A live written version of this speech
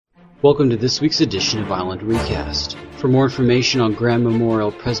Welcome to this week's edition of Island Recast. For more information on Grand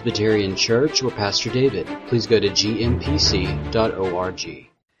Memorial Presbyterian Church or Pastor David, please go to gmpc.org.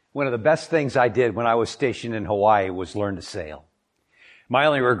 One of the best things I did when I was stationed in Hawaii was learn to sail. My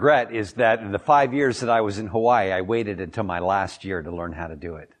only regret is that in the 5 years that I was in Hawaii, I waited until my last year to learn how to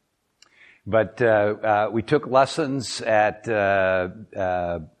do it. But we took lessons at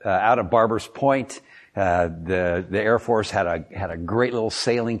out of Barbers Point. The Air Force had a great little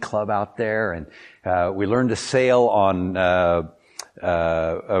sailing club out there, and we learned to sail on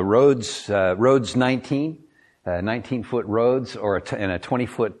Rhodes 19-foot Rhodes, or in a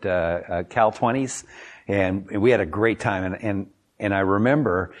 20-foot Cal 20s, and we had a great time. And I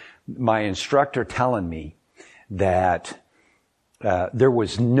remember my instructor telling me that there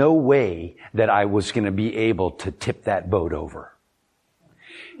was no way that I was going to be able to tip that boat over.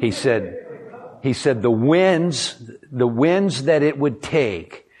 He said the winds that it would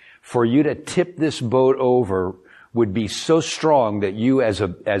take for you to tip this boat over would be so strong that you as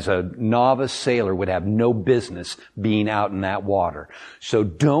a novice sailor would have no business being out in that water. So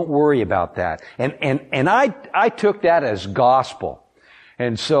don't worry about that. And I took that as gospel.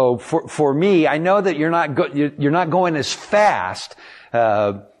 And so for me, I know that you're not going as fast,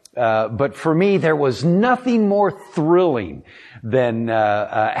 but for me, there was nothing more thrilling than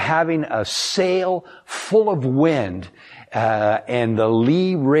having a sail full of wind and the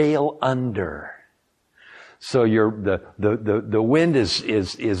lee rail under. So the wind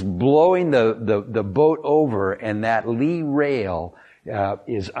is blowing the boat over, and that lee rail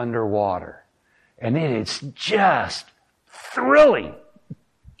is underwater, and it's just thrilling.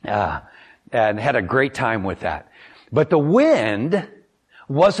 And had a great time with that. But the wind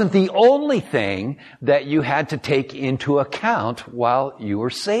wasn't the only thing that you had to take into account while you were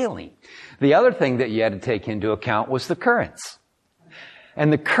sailing. The other thing that you had to take into account was the currents.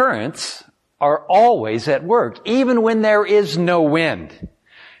 And the currents are always at work, even when there is no wind.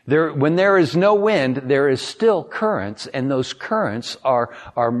 When there is no wind, there is still currents, and those currents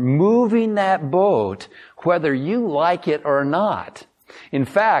are moving that boat whether you like it or not. In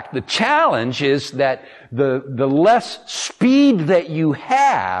fact, the challenge is that the less speed that you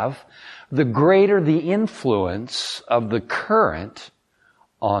have, the greater the influence of the current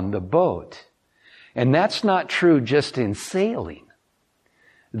on the boat. And that's not true just in sailing.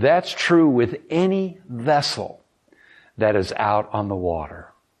 That's true with any vessel that is out on the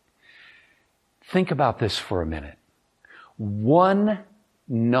water. Think about this for a minute. 1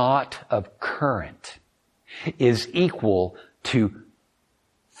 knot of current is equal to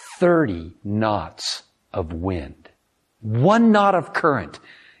 30 knots of wind. 1 knot of current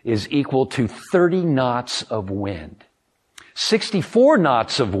is equal to 30 knots of wind. 64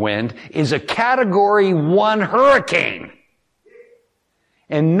 knots of wind is a Category 1 hurricane.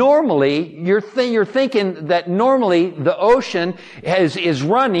 And normally, you're thinking that normally the ocean is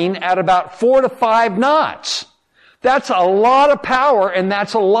running at about 4 to 5 knots. That's a lot of power, and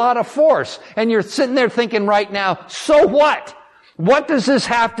that's a lot of force. And you're sitting there thinking right now, so what? What does this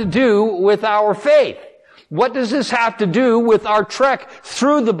have to do with our faith? What does this have to do with our trek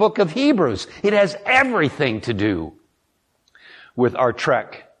through the book of Hebrews? It has everything to do with our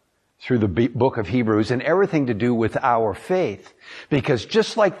trek through the book of Hebrews, and everything to do with our faith. Because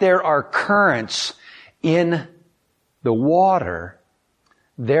just like there are currents in the water,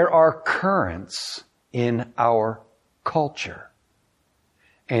 there are currents in our culture.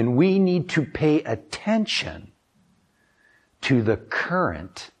 And we need to pay attention to the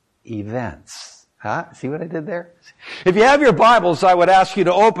current events. See what I did there? If you have your Bibles, I would ask you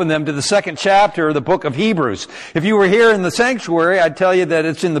to open them to the 2nd chapter of the book of Hebrews. If you were here in the sanctuary, I'd tell you that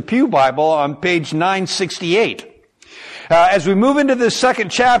it's in the Pew Bible on page 968. As we move into this 2nd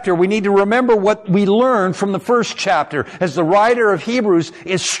chapter, we need to remember what we learned from the 1st chapter, as the writer of Hebrews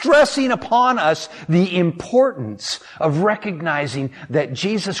is stressing upon us the importance of recognizing that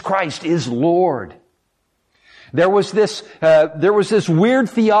Jesus Christ is Lord. There was this weird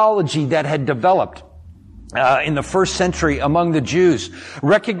theology that had developed in the 1st century among the Jews,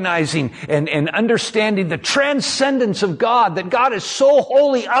 recognizing and understanding the transcendence of God, that God is so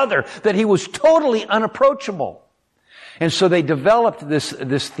wholly other that He was totally unapproachable. And so they developed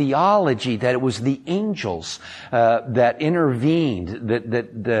this theology that it was the angels that intervened,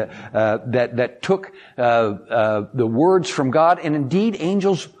 that took the words from God, and indeed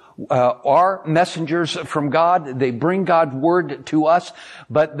angels are messengers from God. They bring God's word to us.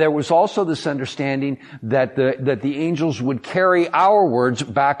 But there was also this understanding that the angels would carry our words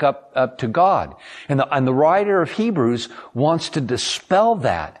back up to God. And the writer of Hebrews wants to dispel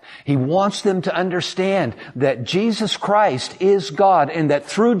that. He wants them to understand that Jesus Christ is God, and that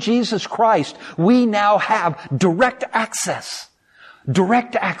through Jesus Christ we now have direct access.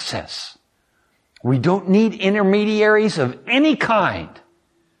 Direct access. We don't need intermediaries of any kind.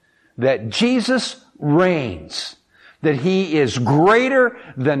 That Jesus reigns. That He is greater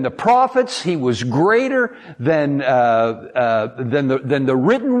than the prophets. He was greater than the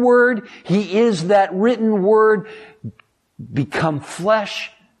written word. He is that written word become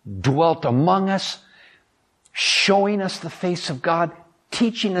flesh, dwelt among us, showing us the face of God,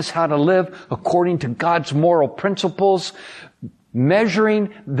 teaching us how to live according to God's moral principles,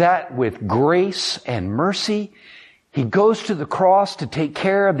 measuring that with grace and mercy. He goes to the cross to take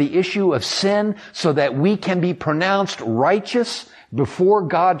care of the issue of sin so that we can be pronounced righteous before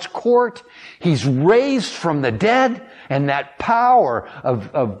God's court. He's raised from the dead, and that power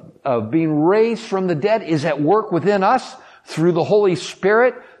of being raised from the dead is at work within us through the Holy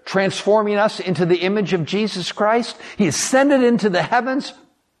Spirit, transforming us into the image of Jesus Christ. He ascended into the heavens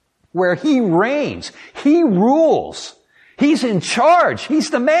where He reigns. He rules. He's in charge. He's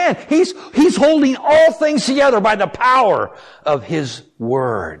the man. He's holding all things together by the power of His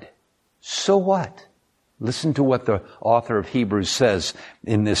Word. So what? Listen to what the author of Hebrews says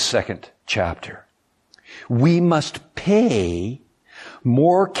in this second chapter. We must pay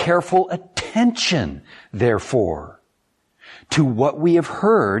more careful attention, therefore, to what we have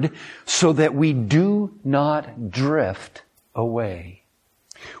heard, so that we do not drift away.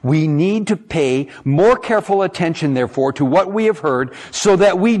 We need to pay more careful attention, therefore, to what we have heard, so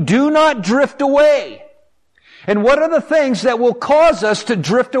that we do not drift away. And what are the things that will cause us to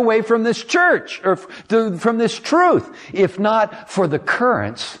drift away from this church, or from this truth, if not for the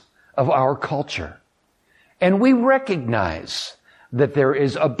currents of our culture? And we recognize that there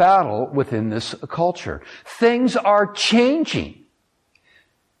is a battle within this culture. Things are changing.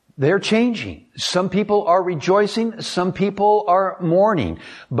 They're changing. Some people are rejoicing. Some people are mourning.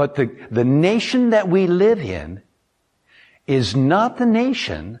 But the nation that we live in is not the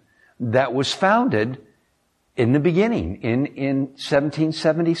nation that was founded in the beginning, in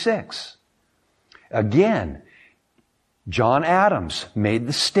 1776. Again, John Adams made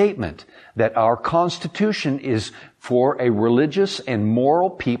the statement that our Constitution is for a religious and moral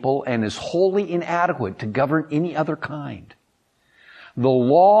people and is wholly inadequate to govern any other kind. The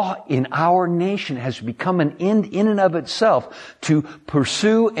law in our nation has become an end in and of itself to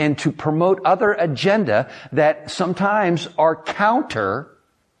pursue and to promote other agenda that sometimes are counter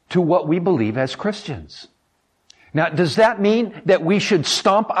to what we believe as Christians. Now, does that mean that we should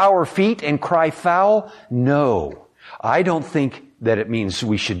stomp our feet and cry foul? No. I don't think that it means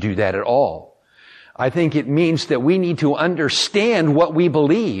we should do that at all. I think it means that we need to understand what we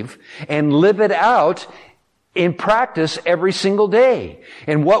believe and live it out in practice every single day.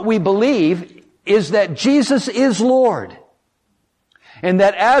 And what we believe is that Jesus is Lord. And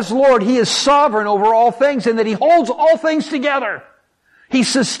that as Lord, He is sovereign over all things, and that He holds all things together. He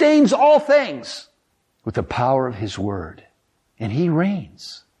sustains all things with the power of His Word. And He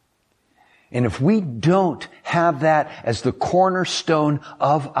reigns. And if we don't have that as the cornerstone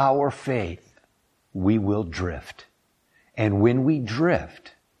of our faith, we will drift. And when we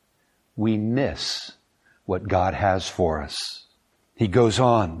drift, we miss what God has for us. He goes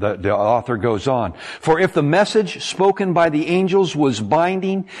on, the author goes on. For if the message spoken by the angels was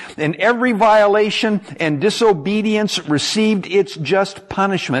binding, and every violation and disobedience received its just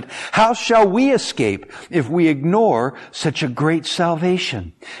punishment, how shall we escape if we ignore such a great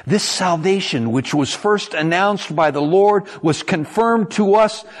salvation? This salvation, which was first announced by the Lord, was confirmed to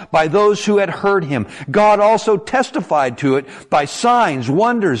us by those who had heard Him. God also testified to it by signs,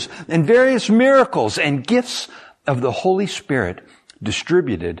 wonders, and various miracles and gifts of the Holy Spirit,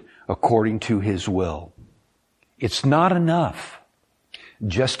 distributed according to His will. It's not enough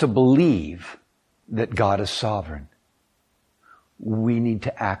just to believe that God is sovereign. We need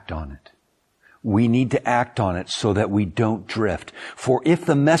to act on it. We need to act on it so that we don't drift. For if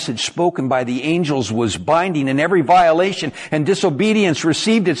the message spoken by the angels was binding, and every violation and disobedience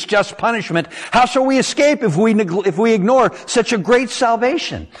received its just punishment, how shall we escape if we ignore such a great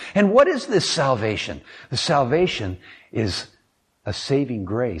salvation? And what is this salvation? The salvation is a saving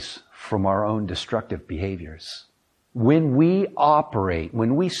grace from our own destructive behaviors. When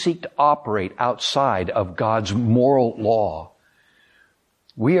we seek to operate outside of God's moral law,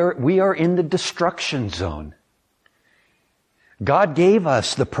 we are in the destruction zone. God gave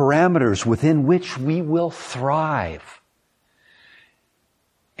us the parameters within which we will thrive.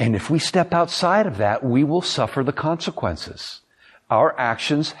 And if we step outside of that, we will suffer the consequences. Our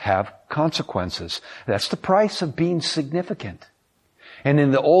actions have consequences. That's the price of being significant. And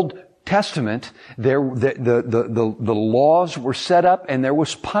in the Old Testament, the laws were set up and there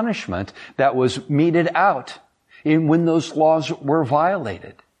was punishment that was meted out when those laws were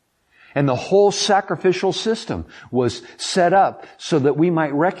violated. And the whole sacrificial system was set up so that we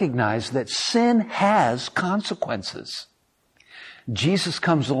might recognize that sin has consequences. Jesus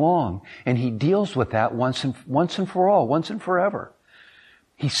comes along and He deals with that once and for all, once and forever.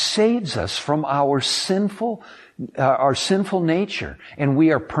 He saves us from our sinful nature, and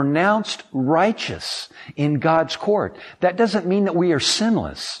we are pronounced righteous in God's court. That doesn't mean that we are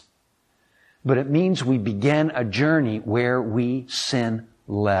sinless, but it means we begin a journey where we sin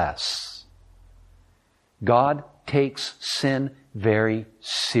less. God takes sin very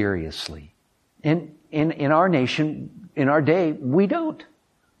seriously. In our nation, in our day, we don't.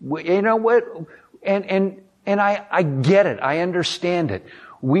 You know what? And I get it. I understand it.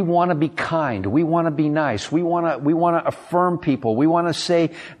 We want to be kind. We want to be nice. We want to affirm people. We want to say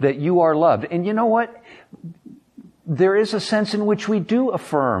that you are loved. And you know what? There is a sense in which we do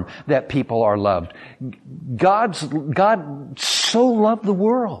affirm that people are loved. God so loved the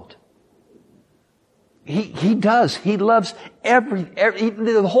world. He does. He loves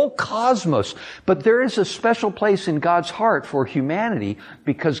the whole cosmos. But there is a special place in God's heart for humanity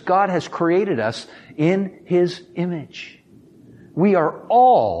because God has created us in His image. We are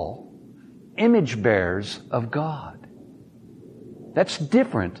all image bearers of God. That's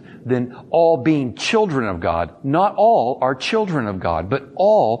different than all being children of God. Not all are children of God, but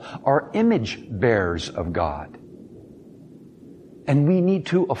all are image bearers of God. And we need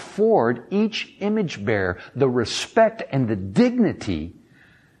to afford each image bearer the respect and the dignity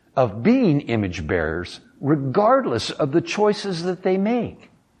of being image bearers, regardless of the choices that they make.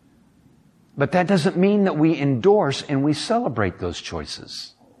 But that doesn't mean that we endorse and we celebrate those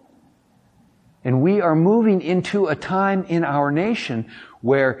choices. And we are moving into a time in our nation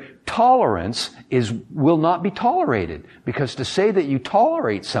where tolerance will not be tolerated. Because to say that you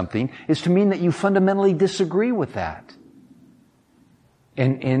tolerate something is to mean that you fundamentally disagree with that.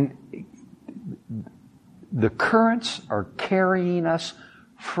 And the currents are carrying us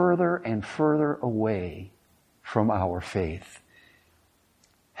further and further away from our faith.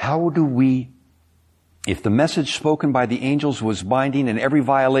 How do we, if the message spoken by the angels was binding and every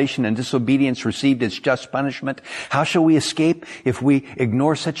violation and disobedience received its just punishment, how shall we escape if we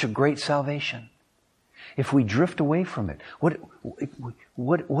ignore such a great salvation? If we drift away from it?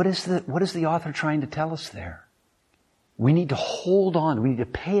 What is the author trying to tell us there? We need to hold on. We need to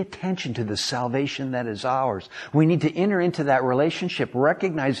pay attention to the salvation that is ours. We need to enter into that relationship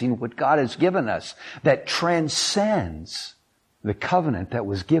recognizing what God has given us that transcends the covenant that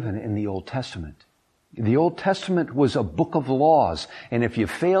was given in the Old Testament. The Old Testament was a book of laws, and if you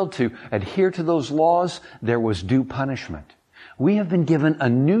failed to adhere to those laws, there was due punishment. We have been given a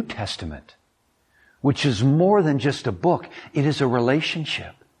New Testament, which is more than just a book. It is a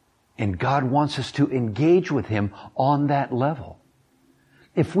relationship. And God wants us to engage with Him on that level.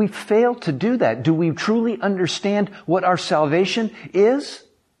 If we fail to do that, do we truly understand what our salvation is?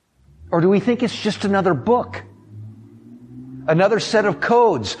 Or do we think it's just another book? Another set of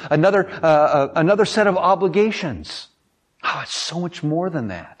codes? Another set of obligations? Oh, it's so much more than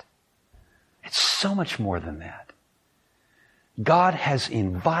that. It's so much more than that. God has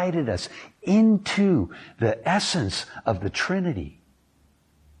invited us into the essence of the Trinity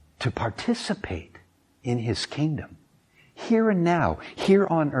to participate in His kingdom, here and now, here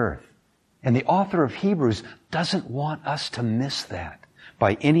on earth. And the author of Hebrews doesn't want us to miss that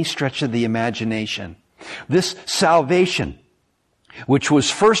by any stretch of the imagination. This salvation, which was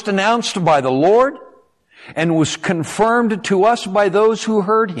first announced by the Lord and was confirmed to us by those who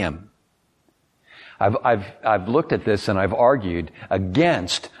heard Him. I've looked at this and I've argued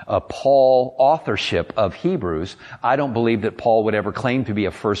against a Paul authorship of Hebrews. I don't believe that Paul would ever claim to be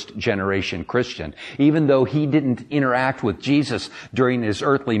a first generation Christian. Even though he didn't interact with Jesus during His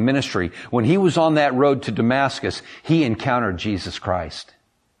earthly ministry, when He was on that road to Damascus, He encountered Jesus Christ.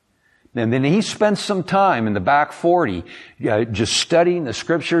 And then He spent some time in the back 40 just studying the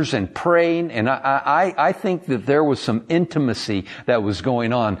Scriptures and praying. And I think that there was some intimacy that was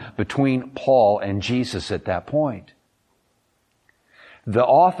going on between Paul and Jesus at that point. The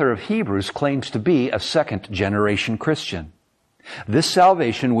author of Hebrews claims to be a second generation Christian. This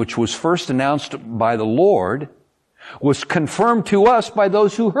salvation, which was first announced by the Lord, was confirmed to us by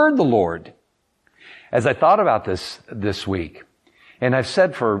those who heard the Lord. As I thought about this week, And I've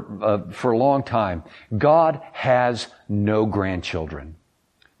said for a long time, God has no grandchildren.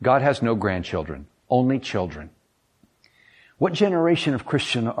 God has no grandchildren, only children. What generation of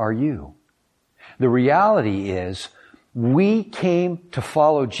Christian are you? The reality is, we came to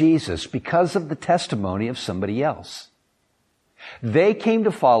follow Jesus because of the testimony of somebody else. They came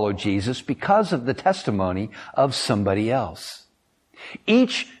to follow Jesus because of the testimony of somebody else.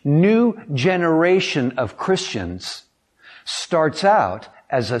 Each new generation of Christians starts out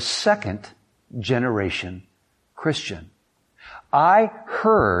as a second generation Christian. I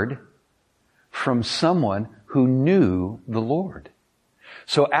heard from someone who knew the Lord.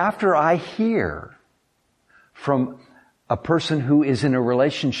 So after I hear from a person who is in a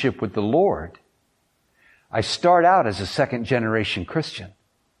relationship with the Lord, I start out as a second generation Christian.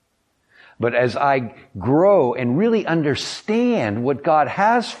 But as I grow and really understand what God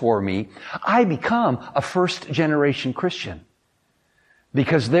has for me, I become a first generation Christian.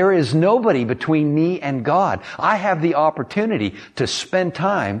 Because there is nobody between me and God. I have the opportunity to spend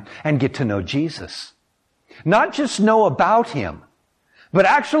time and get to know Jesus. Not just know about Him, but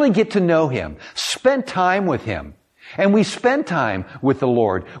actually get to know Him. Spend time with Him. And we spend time with the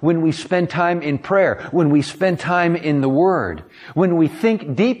Lord when we spend time in prayer, when we spend time in the Word, when we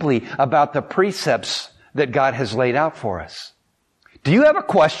think deeply about the precepts that God has laid out for us. Do you have a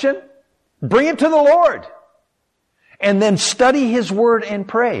question? Bring it to the Lord. And then study His Word and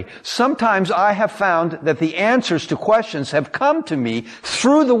pray. Sometimes I have found that the answers to questions have come to me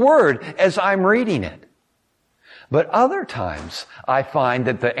through the Word as I'm reading it. But other times I find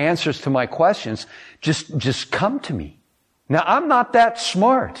that the answers to my questions just come to me. Now, I'm not that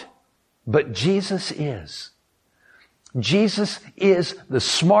smart, but Jesus is. Jesus is the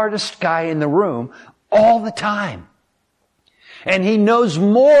smartest guy in the room all the time. And He knows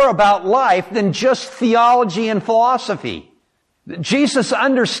more about life than just theology and philosophy. Jesus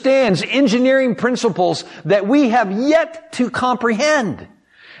understands engineering principles that we have yet to comprehend.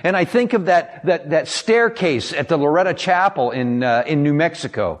 And I think of that staircase at the Loretta Chapel in New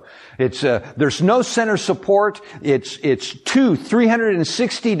Mexico. There's no center support. It's two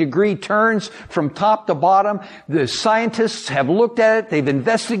 360-degree turns from top to bottom. The scientists have looked at it. They've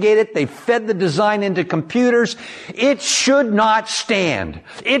investigated it. They've fed the design into computers. It should not stand.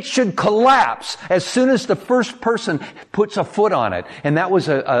 It should collapse as soon as the first person puts a foot on it. And that was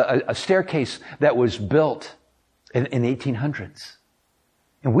a staircase that was built in the 1800s.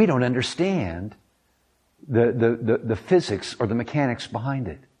 And we don't understand the physics or the mechanics behind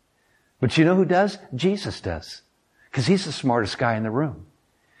it. But you know who does? Jesus does. Because He's the smartest guy in the room.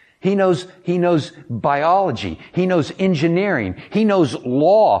 He knows biology. He knows engineering. He knows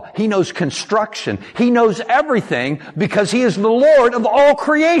law. He knows construction. He knows everything because He is the Lord of all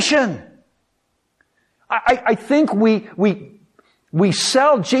creation. I think we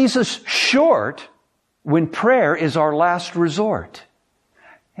sell Jesus short when prayer is our last resort.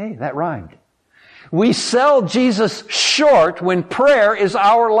 Hey, that rhymed. We sell Jesus short when prayer is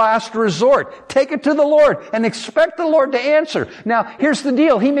our last resort. Take it to the Lord and expect the Lord to answer. Now, here's the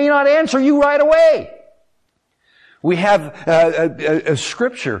deal. He may not answer you right away. We have a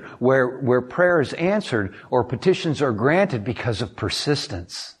scripture where prayer is answered or petitions are granted because of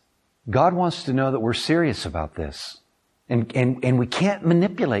persistence. God wants to know that we're serious about this. And we can't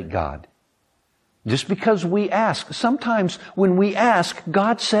manipulate God. Just because we ask. Sometimes when we ask,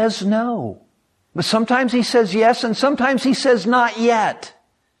 God says no. But sometimes He says yes, and sometimes He says not yet.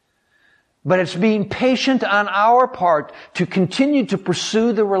 But it's being patient on our part to continue to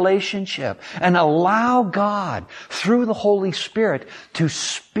pursue the relationship and allow God, through the Holy Spirit, to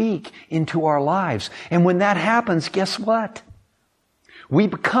speak into our lives. And when that happens, guess what? We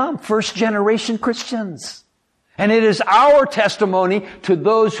become first-generation Christians. And it is our testimony to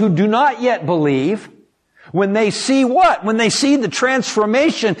those who do not yet believe when they see what? When they see the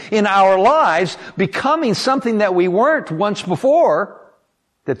transformation in our lives becoming something that we weren't once before,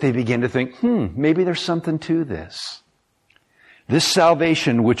 that they begin to think, maybe there's something to this. This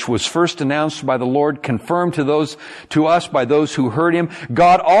salvation, which was first announced by the Lord, confirmed to us by those who heard Him,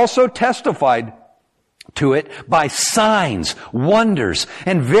 God also testified to it by signs, wonders,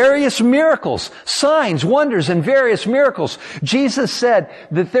 and various miracles. Signs, wonders, and various miracles. Jesus said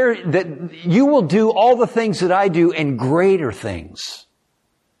that you will do all the things that I do and greater things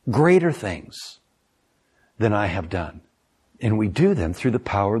than I have done. And we do them through the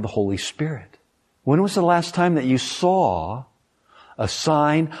power of the Holy Spirit. When was the last time that you saw a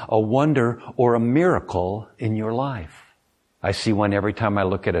sign, a wonder, or a miracle in your life? I see one every time I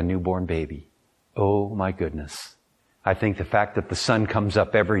look at a newborn baby. Oh my goodness. I think the fact that the sun comes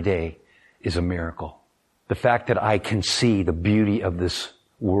up every day is a miracle. The fact that I can see the beauty of this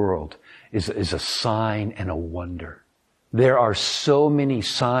world is a sign and a wonder. There are so many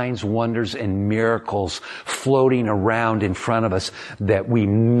signs, wonders, and miracles floating around in front of us that we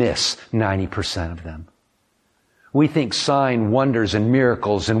miss 90% of them. We think sign, wonders, and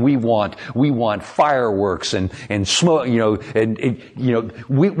miracles, and we want fireworks and smoke, we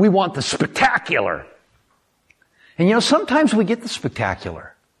want the spectacular. And sometimes we get the spectacular,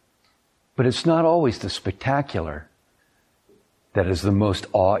 but it's not always the spectacular that is the most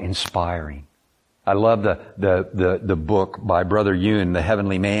awe-inspiring. I love the book by Brother Yun, The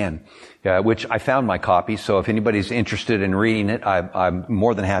Heavenly Man, which I found my copy. So if anybody's interested in reading it, I'm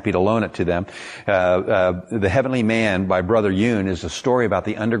more than happy to loan it to them. The Heavenly Man by Brother Yun is a story about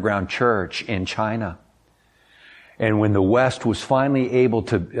the underground church in China. And when the West was finally able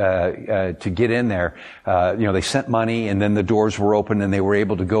to get in there, they sent money, and then the doors were open, and they were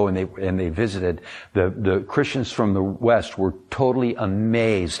able to go, and they visited. The Christians from the West were totally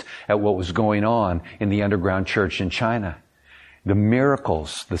amazed at what was going on in the underground church in China. The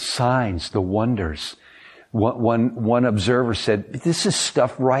miracles, the signs, the wonders. One observer said, "This is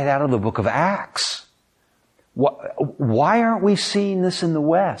stuff right out of the book of Acts. Why aren't we seeing this in the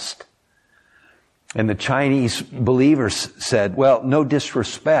West?" And the Chinese believers said, "Well, no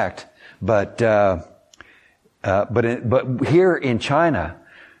disrespect, but here in China,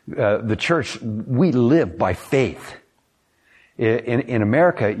 the church, we live by faith. In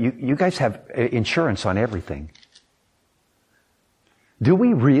America, you guys have insurance on everything. Do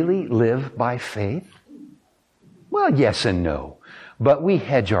we really live by faith? Well, yes and no, but we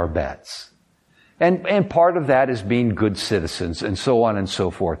hedge our bets." And part of that is being good citizens and so on and so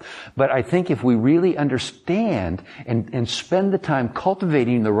forth. But I think if we really understand and spend the time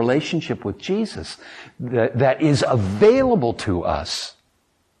cultivating the relationship with Jesus that is available to us,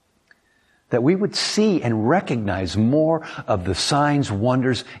 that we would see and recognize more of the signs,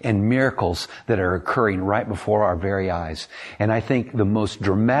 wonders, and miracles that are occurring right before our very eyes. And I think the most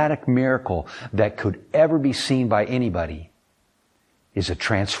dramatic miracle that could ever be seen by anybody is a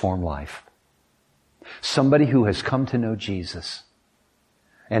transformed life. Somebody who has come to know Jesus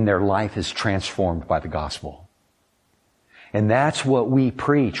and their life is transformed by the gospel. And that's what we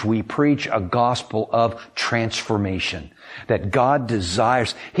preach. We preach a gospel of transformation. That God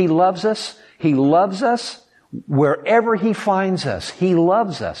desires. He loves us. He loves us wherever He finds us. He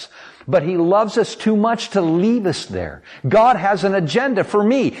loves us. But He loves us too much to leave us there. God has an agenda for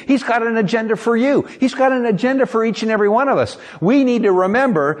me. He's got an agenda for you. He's got an agenda for each and every one of us. We need to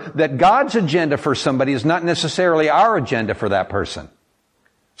remember that God's agenda for somebody is not necessarily our agenda for that person.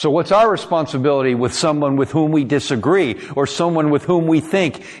 So what's our responsibility with someone with whom we disagree or someone with whom we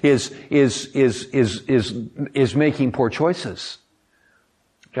think is making poor choices?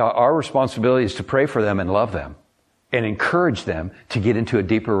 Our responsibility is to pray for them and love them and encourage them to get into a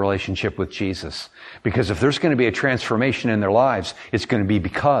deeper relationship with Jesus. Because if there's going to be a transformation in their lives, it's going to be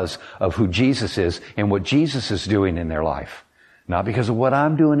because of who Jesus is and what Jesus is doing in their life. Not because of what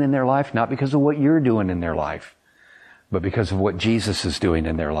I'm doing in their life, not because of what you're doing in their life, but because of what Jesus is doing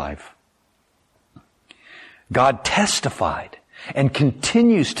in their life. God testified and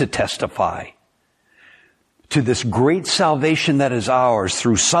continues to testify to this great salvation that is ours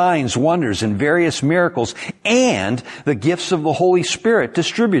through signs, wonders, and various miracles, and the gifts of the Holy Spirit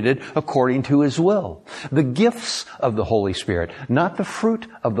distributed according to His will. The gifts of the Holy Spirit, not the fruit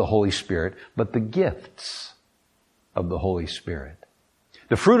of the Holy Spirit, but the gifts of the Holy Spirit.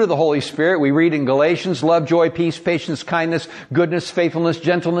 The fruit of the Holy Spirit, we read in Galatians, love, joy, peace, patience, kindness, goodness, faithfulness,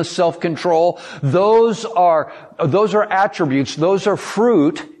 gentleness, self-control. Those are attributes, those are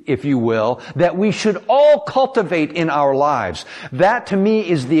fruit, if you will, that we should all cultivate in our lives. That to me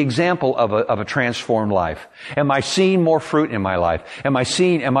is the example of a transformed life. Am I seeing more fruit in my life? Am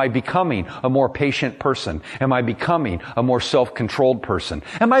I becoming a more patient person? Am I becoming a more self-controlled person?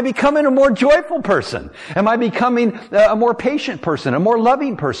 Am I becoming a more joyful person? Am I becoming a more patient person, a more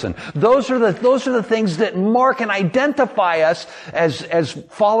loving person? Those are the things that mark and identify us as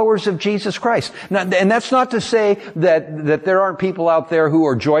followers of Jesus Christ. Now, and that's not to say that there aren't people out there who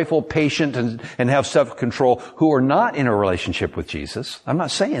are joyful, patient, and have self-control who are not in a relationship with Jesus. I'm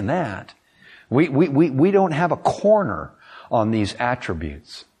not saying that. We don't have a corner on these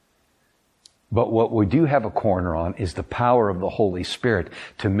attributes. But what we do have a corner on is the power of the Holy Spirit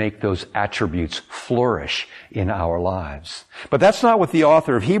to make those attributes flourish in our lives. But that's not what the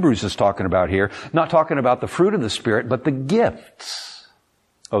author of Hebrews is talking about here. Not talking about the fruit of the Spirit, but the gifts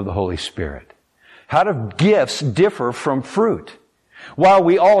of the Holy Spirit. How do gifts differ from fruit? While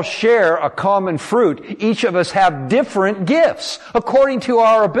we all share a common fruit, each of us have different gifts according to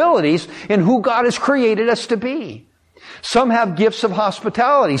our abilities and who God has created us to be. Some have gifts of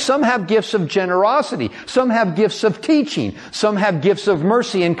hospitality. Some have gifts of generosity. Some have gifts of teaching. Some have gifts of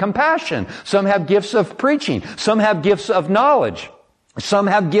mercy and compassion. Some have gifts of preaching. Some have gifts of knowledge. Some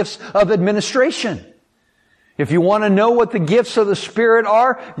have gifts of administration. If you want to know what the gifts of the Spirit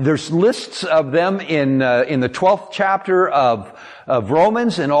are, there's lists of them in the 12th chapter of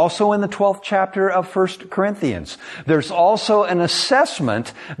Romans and also in the 12th chapter of 1 Corinthians. There's also an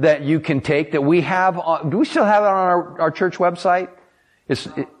assessment that you can take that we have on, do we still have it on our church website?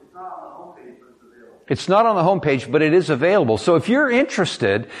 It's not on the homepage, but it is available. So if you're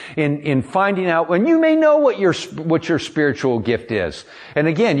interested in finding out, and you may know what your spiritual gift is. And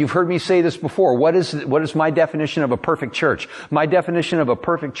again, you've heard me say this before. What is my definition of a perfect church? My definition of a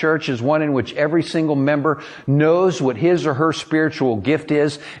perfect church is one in which every single member knows what his or her spiritual gift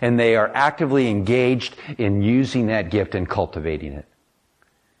is, and they are actively engaged in using that gift and cultivating it.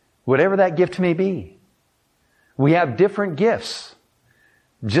 Whatever that gift may be. We have different gifts.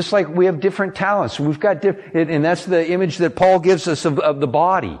 Just like we have different talents. We've got and that's the image that Paul gives us of the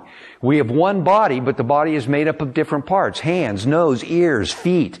body. We have one body, but the body is made up of different parts. Hands, nose, ears,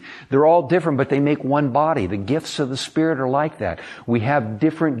 feet. They're all different, but they make one body. The gifts of the Spirit are like that. We have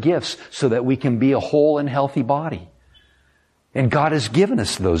different gifts so that we can be a whole and healthy body. And God has given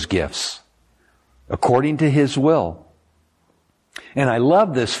us those gifts according to His will. And I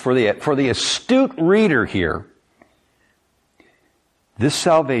love this for the astute reader here. This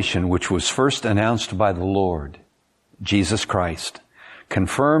salvation, which was first announced by the Lord, Jesus Christ,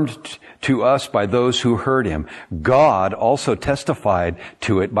 confirmed to us by those who heard Him, God also testified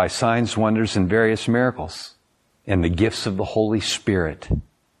to it by signs, wonders, and various miracles, and the gifts of the Holy Spirit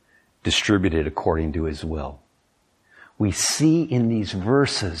distributed according to His will. We see in these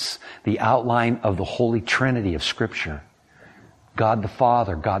verses the outline of the Holy Trinity of Scripture. God the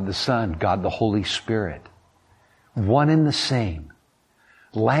Father, God the Son, God the Holy Spirit. One and the same.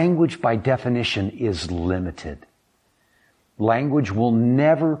 Language, by definition, is limited. Language will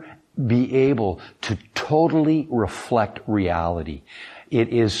never be able to totally reflect reality.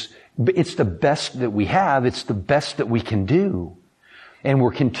 It's the best that we have. It's the best that we can do. And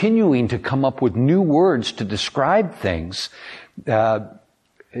we're continuing to come up with new words to describe things.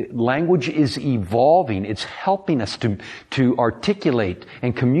 Language is evolving. It's helping us to articulate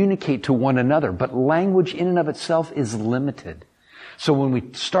and communicate to one another. But language in and of itself is limited. So when we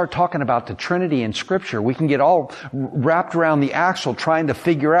start talking about the Trinity in Scripture, we can get all wrapped around the axle trying to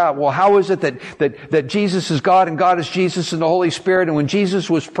figure out, well, how is it that Jesus is God and God is Jesus and the Holy Spirit? And when Jesus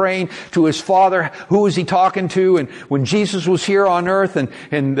was praying to His Father, who was He talking to? And when Jesus was here on earth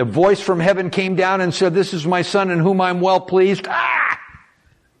and the voice from heaven came down and said, "This is my Son in whom I'm well pleased." I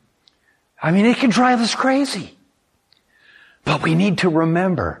mean, it can drive us crazy. But we need to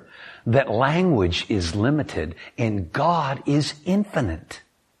remember that language is limited and God is infinite.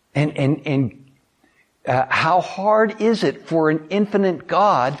 And how hard is it for an infinite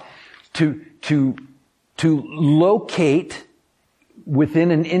God to locate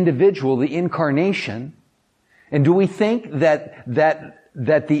within an individual the incarnation? And do we think that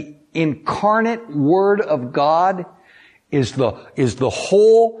the incarnate Word of God is the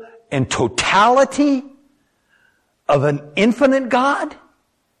whole and totality of an infinite God?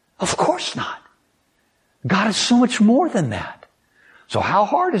 Of course not. God is so much more than that. So how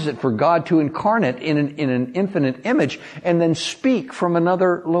hard is it for God to incarnate in an infinite image and then speak from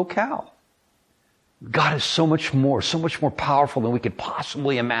another locale? God is so much more powerful than we could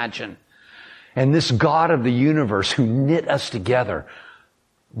possibly imagine. And this God of the universe who knit us together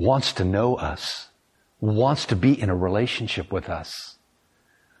wants to know us, wants to be in a relationship with us,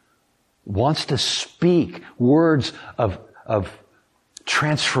 wants to speak words of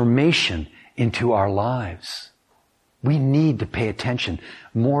transformation into our lives. We need to pay attention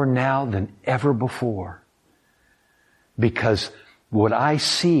more now than ever before. Because what I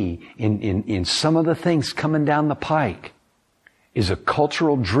see in some of the things coming down the pike is a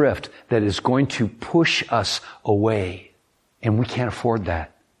cultural drift that is going to push us away. And we can't afford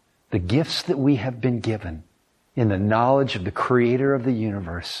that. The gifts that we have been given in the knowledge of the Creator of the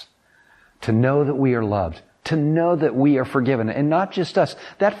universe, to know that we are loved, to know that we are forgiven, and not just us.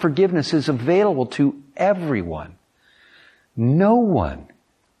 That forgiveness is available to everyone. No one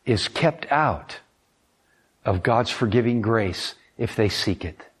is kept out of God's forgiving grace if they seek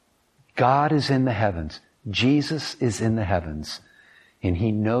it. God is in the heavens. Jesus is in the heavens. And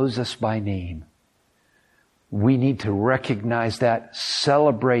He knows us by name. We need to recognize that,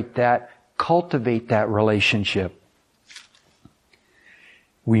 celebrate that, cultivate that relationship.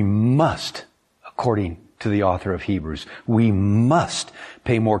 We must, according to the author of Hebrews, we must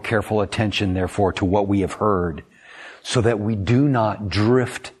pay more careful attention, therefore, to what we have heard, so that we do not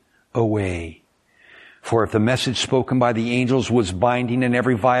drift away. For if the message spoken by the angels was binding and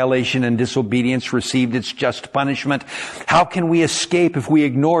every violation and disobedience received its just punishment, how can we escape if we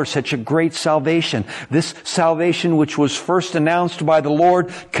ignore such a great salvation? This salvation which was first announced by the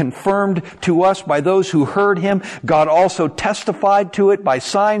Lord, confirmed to us by those who heard Him, God also testified to it by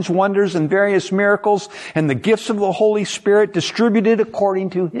signs, wonders, and various miracles, and the gifts of the Holy Spirit distributed according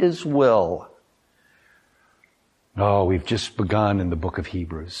to His will. Oh, we've just begun in the book of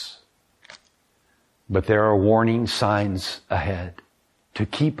Hebrews. But there are warning signs ahead to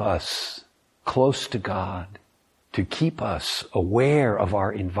keep us close to God, to keep us aware of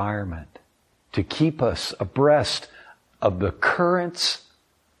our environment, to keep us abreast of the currents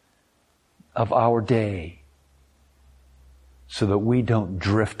of our day, so that we don't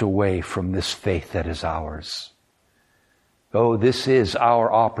drift away from this faith that is ours. Oh, this is our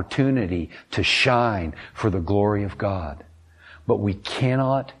opportunity to shine for the glory of God. But we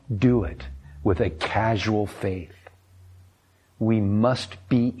cannot do it with a casual faith. We must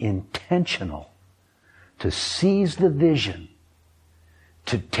be intentional to seize the vision,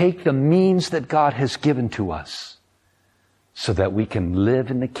 to take the means that God has given to us, so that we can live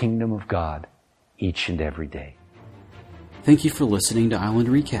in the kingdom of God each and every day. Thank you for listening to Island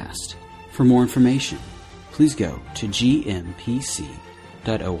Recast. For more information, please go to gmpc.org.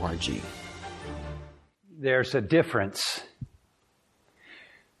 There's a difference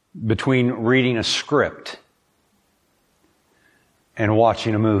between reading a script and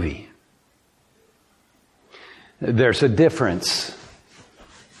watching a movie. There's a difference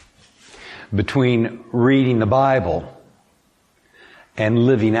between reading the Bible and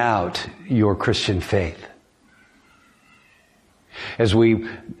living out your Christian faith. As we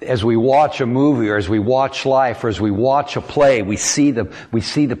watch a movie, or as we watch life, or as we watch a play, we see the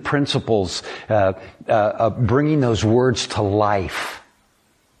principles bringing those words to life.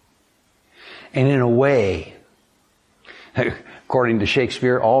 And in a way, according to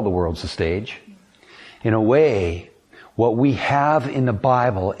Shakespeare, all the world's a stage. In a way, what we have in the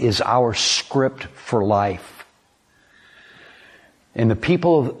Bible is our script for life. And the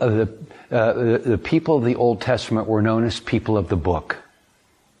people of the people of the Old Testament were known as people of the book.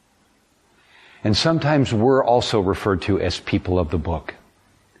 And sometimes we're also referred to as people of the book.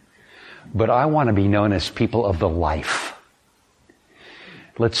 But I want to be known as people of the life.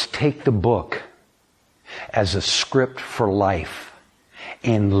 Let's take the book as a script for life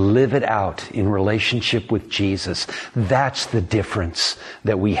and live it out in relationship with Jesus. That's the difference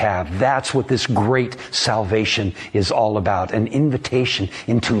that we have. That's what this great salvation is all about. An invitation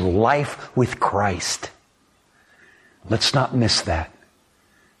into life with Christ. Let's not miss that.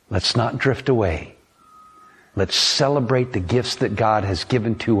 Let's not drift away. Let's celebrate the gifts that God has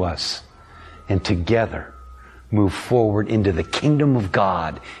given to us, and together move forward into the kingdom of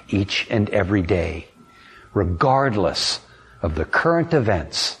God each and every day, regardless of the current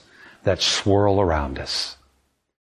events that swirl around us.